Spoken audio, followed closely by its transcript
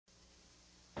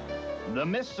The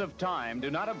mists of time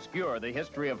do not obscure the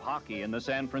history of hockey in the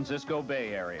San Francisco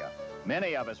Bay Area.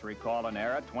 Many of us recall an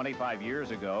era 25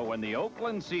 years ago when the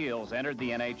Oakland Seals entered the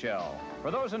NHL. For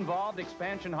those involved,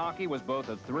 expansion hockey was both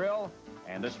a thrill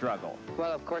and a struggle.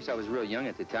 Well, of course, I was real young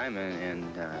at the time, and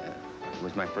it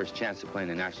was my first chance to play in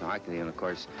the National Hockey League, and of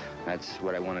course, that's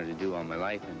what I wanted to do all my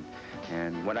life.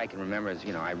 And what I can remember is,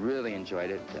 you know, I really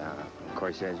enjoyed it. Of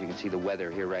course, as you can see, the weather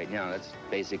here right now, that's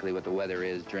basically what the weather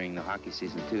is during the hockey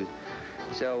season, too.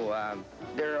 So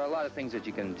there are a lot of things that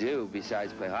you can do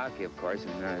besides play hockey, of course,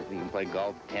 and you can play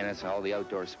golf, tennis, all the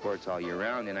outdoor sports all year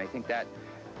round, and I think that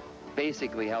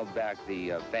basically held back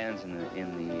the fans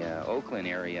in the Oakland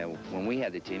area when we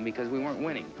had the team because we weren't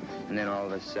winning. And then all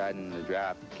of a sudden the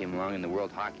draft came along and the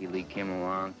World Hockey League came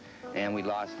along and we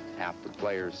lost half the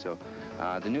players. So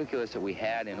the nucleus that we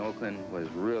had in Oakland was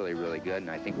really, really good, and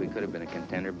I think we could have been a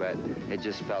contender, but it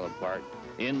just fell apart.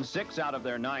 In 6 out of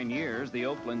their 9 years, the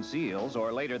Oakland Seals,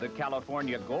 or later the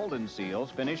California Golden Seals,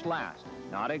 finished last.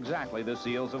 Not exactly the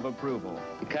seals of approval.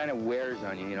 It kind of wears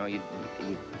on you, you know.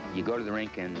 You go to the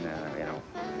rink and, you know,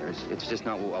 it's just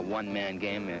not a one-man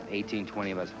game. 18,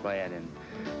 20 of us play it,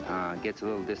 and it gets a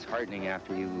little disheartening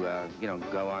after you, you know,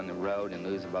 go on the road and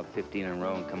lose about 15 in a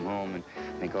row and come home and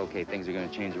think, okay, things are going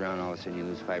to change around. All of a sudden you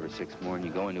lose 5 or 6 more and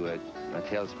you go into a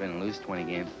tailspin and lose 20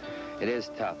 games. It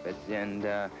is tough, and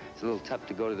it's a little tough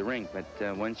to go to the rink,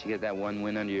 but once you get that one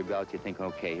win under your belt, you think,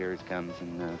 okay, here it comes.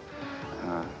 And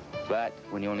but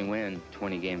when you only win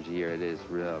 20 games a year, it is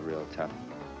real, real tough.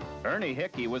 Ernie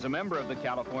Hickey was a member of the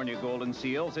California Golden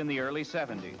Seals in the early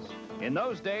 70s. In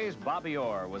those days, Bobby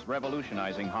Orr was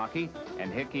revolutionizing hockey,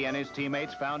 and Hickey and his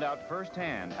teammates found out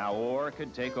firsthand how Orr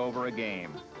could take over a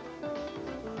game.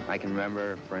 I can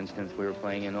remember, for instance, we were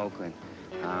playing in Oakland.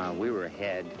 We were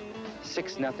ahead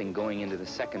 6-0 going into the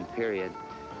second period,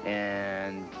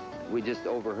 and we just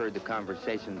overheard the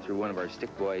conversation through one of our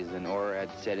stick boys, and Orr had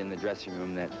said in the dressing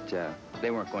room that they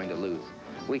weren't going to lose.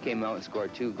 We came out and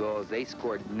scored 2 goals. They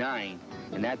scored 9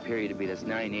 in that period to beat us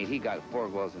 9-8. He got 4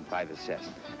 goals and 5 assists.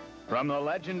 From the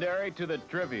legendary to the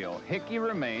trivial, Hickey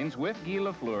remains, with Guy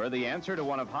Lafleur, the answer to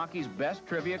one of hockey's best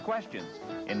trivia questions.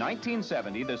 In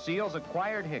 1970, the Seals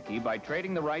acquired Hickey by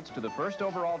trading the rights to the first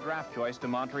overall draft choice to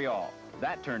Montreal.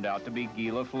 That turned out to be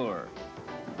Guy Lafleur.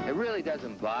 It really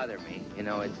doesn't bother me. You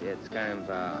know, it's kind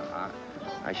of,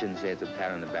 I shouldn't say it's a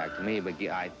pat on the back to me, but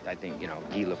I think, you know,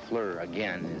 Guy Lafleur,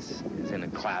 again, is in a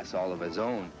class all of his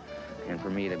own. And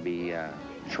for me to be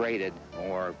traded,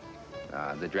 or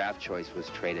the draft choice was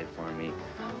traded for me,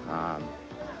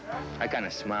 I kind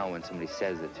of smile when somebody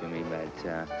says it to me,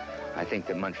 but I think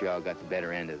that Montreal got the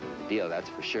better end of the deal, that's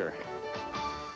for sure.